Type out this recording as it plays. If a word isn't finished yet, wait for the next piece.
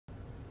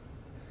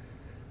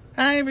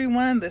Hi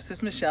everyone, this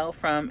is Michelle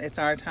from It's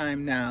Our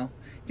Time Now.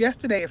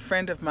 Yesterday, a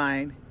friend of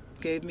mine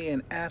gave me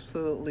an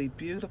absolutely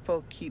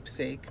beautiful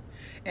keepsake.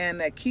 And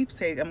that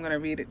keepsake, I'm going to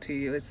read it to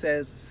you. It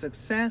says,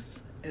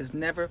 "Success is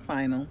never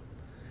final,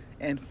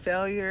 and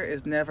failure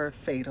is never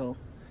fatal.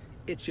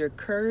 It's your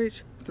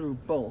courage through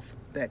both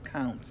that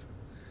counts."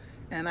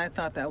 And I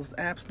thought that was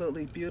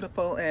absolutely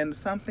beautiful and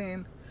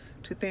something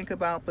to think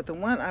about. But the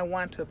one I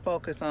want to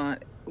focus on,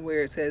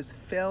 where it says,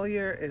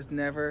 "Failure is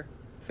never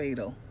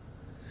fatal."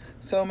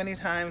 So many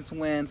times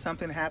when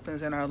something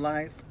happens in our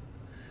life,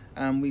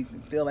 we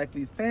feel like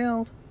we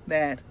failed,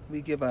 that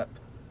we give up,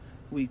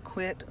 we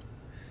quit,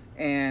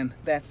 and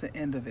that's the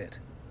end of it.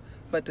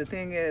 But the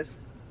thing is,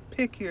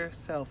 pick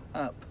yourself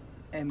up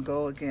and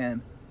go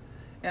again.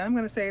 And I'm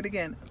going to say it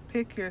again,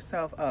 pick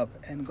yourself up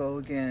and go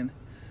again.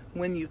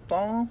 When you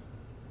fall,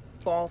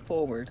 fall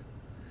forward,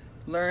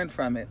 learn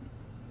from it,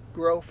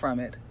 grow from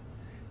it,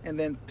 and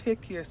then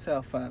pick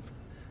yourself up.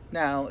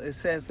 Now, it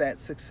says that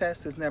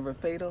success is never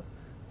fatal,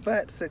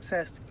 but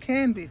success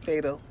can be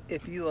fatal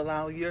if you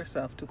allow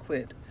yourself to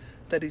quit.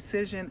 The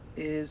decision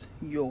is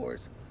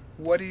yours.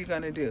 What are you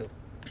going to do?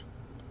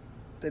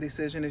 The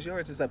decision is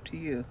yours. It's up to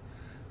you.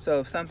 So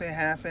if something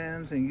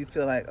happens and you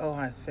feel like, oh,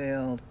 I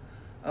failed,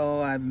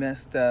 oh, I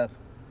messed up,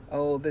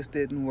 oh, this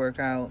didn't work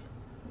out,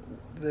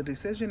 the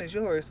decision is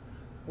yours.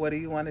 What do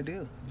you want to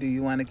do? Do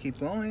you want to keep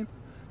going?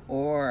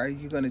 Or are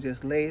you going to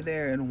just lay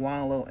there and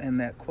wallow in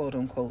that quote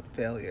unquote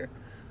failure?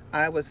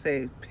 I would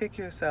say pick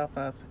yourself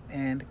up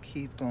and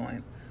keep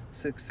going.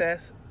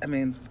 Failure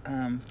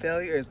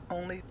is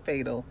only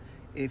fatal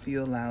if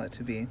you allow it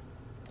to be.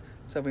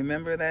 So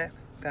remember that.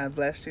 God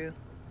bless you.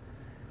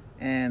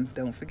 And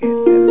don't forget,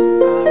 it is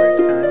our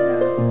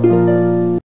time now.